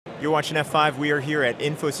You're watching F5. We are here at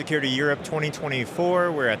Info Security Europe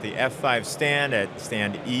 2024. We're at the F5 stand at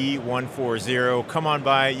stand E140. Come on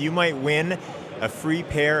by. You might win a free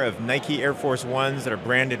pair of Nike Air Force Ones that are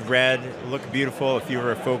branded red. Look beautiful. A few of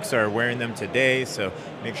our folks are wearing them today, so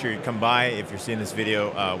make sure you come by if you're seeing this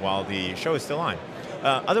video while the show is still on.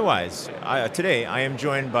 Otherwise, today I am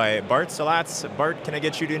joined by Bart Salatz. Bart, can I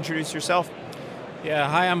get you to introduce yourself? Yeah,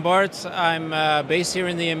 hi, I'm Bart. I'm based here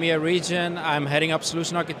in the EMEA region. I'm heading up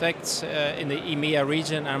solution architects in the EMEA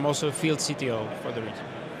region. I'm also a field CTO for the region.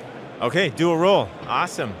 Okay, dual role,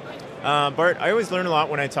 awesome. Bart, I always learn a lot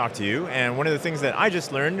when I talk to you, and one of the things that I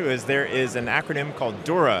just learned was there is an acronym called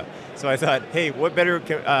DORA. So I thought, hey, what better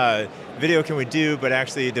video can we do but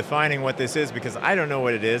actually defining what this is, because I don't know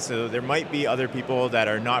what it is, so there might be other people that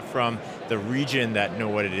are not from the region that know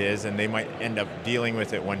what it is, and they might end up dealing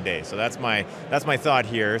with it one day. So that's my thought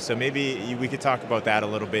here. So maybe we could talk about that a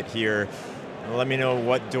little bit here. Let me know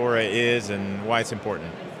what DORA is and why it's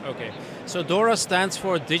important. Okay, so DORA stands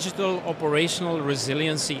for Digital Operational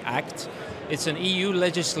Resiliency Act. It's an EU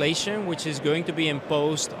legislation which is going to be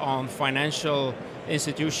imposed on financial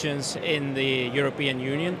institutions in the European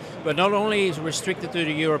Union, but not only is restricted to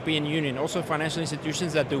the European Union, also financial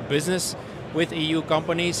institutions that do business with EU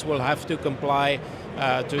companies will have to comply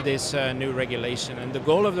to this new regulation. And the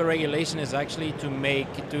goal of the regulation is actually to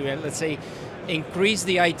let's say, increase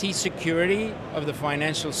the IT security of the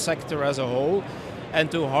financial sector as a whole, and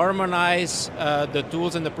to harmonize the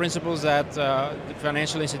tools and the principles that the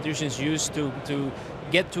financial institutions use to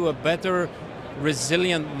get to a better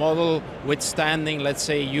resilient model withstanding, let's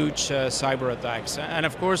say, huge cyber attacks. And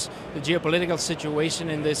of course, the geopolitical situation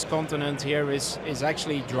in this continent here is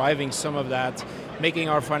actually driving some of that, making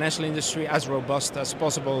our financial industry as robust as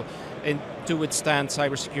possible to withstand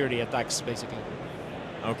cybersecurity attacks, basically.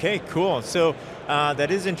 Okay, cool. So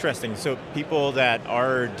that is interesting. So people that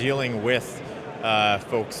are dealing with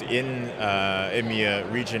folks in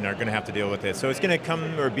EMEA region are going to have to deal with it. So it's going to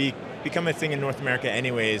come or become a thing in North America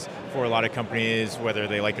anyways for a lot of companies, whether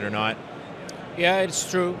they like it or not. Yeah, it's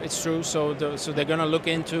true. It's true. So they're going to look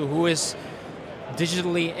into who is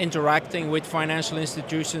digitally interacting with financial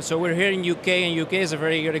institutions. So we're here in UK, and UK is a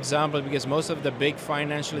very good example because most of the big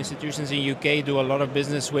financial institutions in UK do a lot of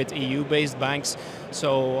business with EU-based banks.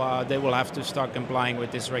 So they will have to start complying with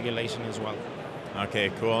this regulation as well.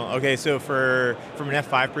 Okay, cool. Okay, so from an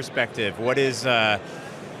F5 perspective, what is, do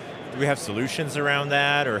we have solutions around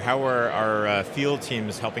that, or how are our field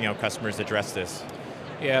teams helping out customers address this?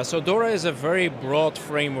 Yeah, so DORA is a very broad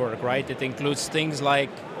framework, right? It includes things like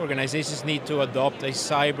organizations need to adopt a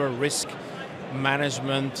cyber risk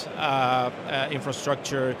management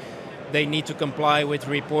infrastructure. They need to comply with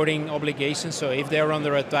reporting obligations. So if they're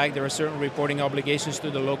under attack, there are certain reporting obligations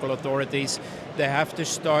to the local authorities. They have to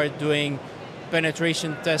start doing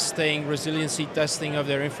penetration testing, resiliency testing of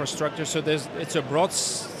their infrastructure. So it's a broad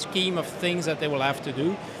scheme of things that they will have to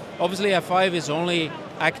do. Obviously, F5 is only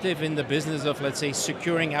active in the business of, let's say,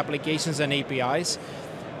 securing applications and APIs,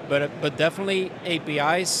 but definitely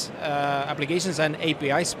APIs, applications and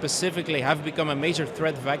APIs specifically have become a major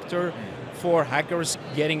threat vector for hackers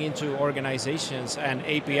getting into organizations. And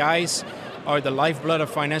APIs are the lifeblood of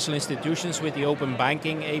financial institutions with the open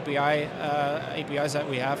banking APIs that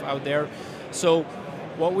we have out there. So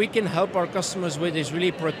what we can help our customers with is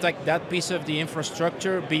really protect that piece of the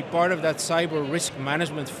infrastructure, be part of that cyber risk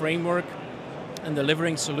management framework, and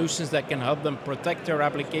delivering solutions that can help them protect their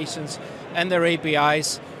applications and their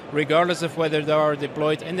APIs, regardless of whether they are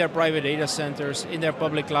deployed in their private data centers, in their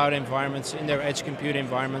public cloud environments, in their edge compute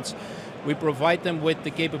environments. We provide them with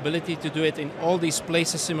the capability to do it in all these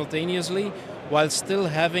places simultaneously, while still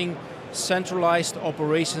having centralized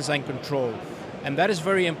operations and control. And that is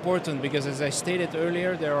very important because, as I stated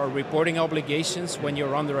earlier, there are reporting obligations when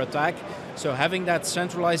you're under attack. So having that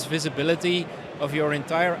centralized visibility of your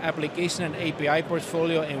entire application and API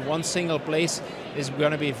portfolio in one single place is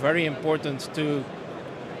going to be very important to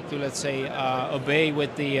let's say, obey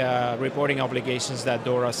with the reporting obligations that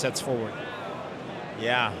DORA sets forward.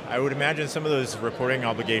 Yeah, I would imagine some of those reporting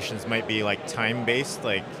obligations might be like time-based,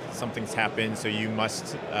 like something's happened, so you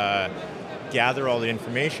must gather all the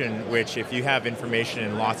information, which if you have information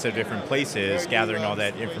in lots of different places, gathering all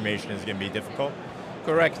that information is going to be difficult.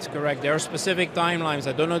 Correct. There are specific timelines.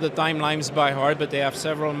 I don't know the timelines by heart, but they have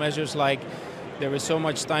several measures, like there is so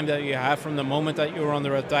much time that you have from the moment that you're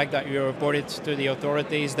under attack that you report it to the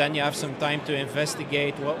authorities. Then you have some time to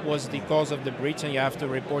investigate what was the cause of the breach, and you have to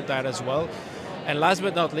report that as well. And last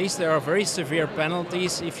but not least, there are very severe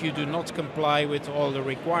penalties if you do not comply with all the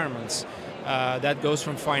requirements. That goes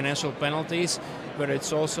from financial penalties, but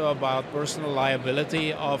it's also about personal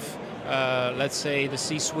liability of let's say the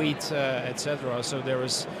C-suite, etc. So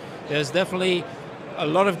there's definitely a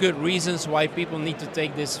lot of good reasons why people need to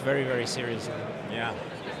take this very, very seriously. Yeah.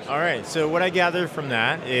 All right, so what I gather from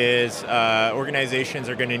that is organizations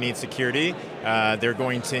are going to need security, they're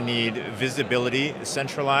going to need visibility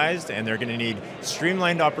centralized, and they're going to need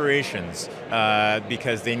streamlined operations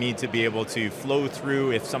because they need to be able to flow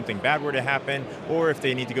through if something bad were to happen, or if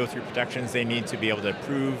they need to go through protections, they need to be able to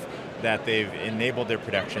prove that they've enabled their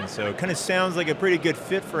protection. So it kind of sounds like a pretty good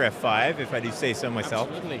fit for F5, if I do say so myself.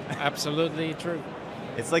 Absolutely, absolutely true.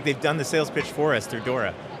 It's like they've done the sales pitch for us through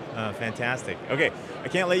DORA. Fantastic. Okay, I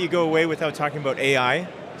can't let you go away without talking about AI.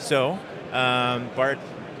 So, Bart,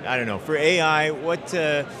 I don't know, for AI,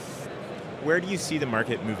 where do you see the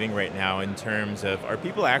market moving right now in terms of, are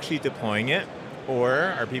people actually deploying it, or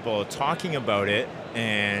are people talking about it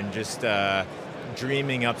and just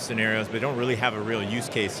dreaming up scenarios but don't really have a real use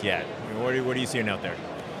case yet? I mean, what are you seeing out there?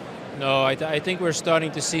 No, I think we're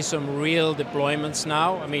starting to see some real deployments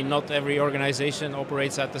now. I mean, not every organization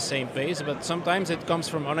operates at the same pace, but sometimes it comes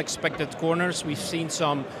from unexpected corners. We've seen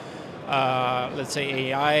some, let's say,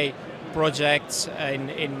 AI projects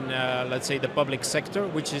in let's say, the public sector,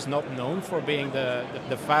 which is not known for being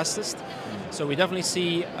the fastest. So we definitely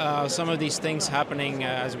see some of these things happening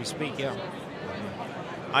as we speak, yeah.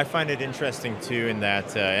 I find it interesting too in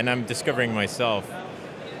that, and I'm discovering myself,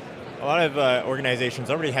 a lot of organizations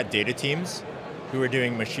already had data teams who were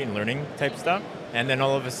doing machine learning type stuff, and then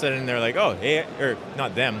all of a sudden they're like, oh, AI, or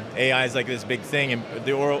not them, AI is like this big thing, and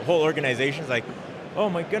the whole organization's like, oh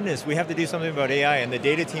my goodness, we have to do something about AI, and the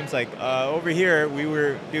data team's like, over here,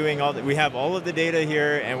 we have all of the data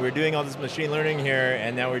here, and we're doing all this machine learning here,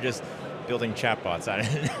 and now we're just building chatbots. I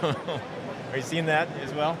don't know. Are you seeing that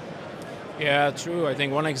as well? Yeah, true. I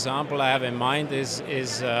think one example I have in mind is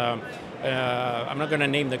I'm not going to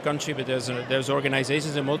name the country, but there's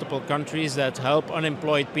organizations in multiple countries that help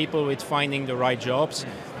unemployed people with finding the right jobs.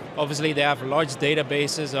 Obviously, they have large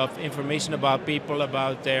databases of information about people,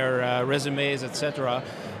 about their resumes, etc.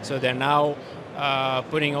 So they're now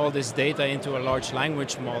putting all this data into a large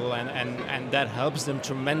language model, and that helps them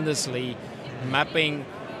tremendously mapping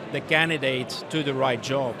the candidate to the right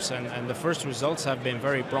jobs, and the first results have been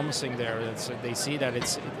very promising there. They see that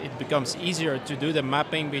it becomes easier to do the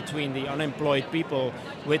mapping between the unemployed people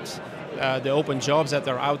with the open jobs that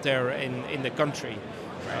are out there in the country.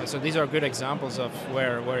 So these are good examples of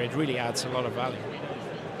where it really adds a lot of value.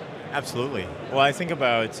 Absolutely. Well, I think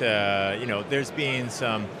about, there's been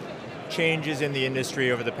some changes in the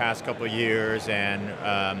industry over the past couple of years,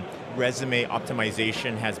 and resume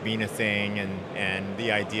optimization has been a thing, and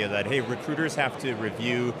the idea that, hey, recruiters have to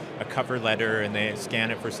review a cover letter and they scan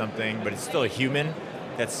it for something, but it's still a human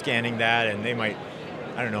that's scanning that, and they might,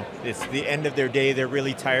 I don't know, it's the end of their day, they're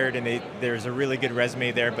really tired, and there's a really good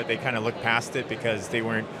resume there, but they kind of look past it because they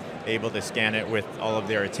weren't able to scan it with all of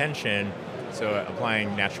their attention. So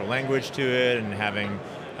applying natural language to it and having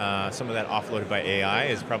some of that offloaded by AI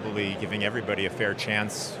is probably giving everybody a fair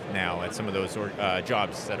chance now at some of those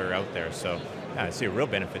jobs that are out there. So yeah, I see a real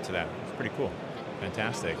benefit to that. It's pretty cool.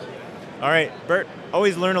 Fantastic. All right, Bert,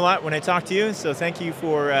 always learn a lot when I talk to you, so thank you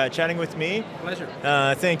for chatting with me. Pleasure.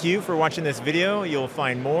 Thank you for watching this video. You'll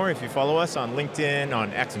find more if you follow us on LinkedIn,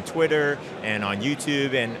 on X and Twitter, and on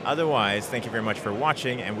YouTube, and otherwise, thank you very much for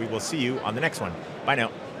watching, and we will see you on the next one. Bye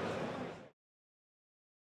now.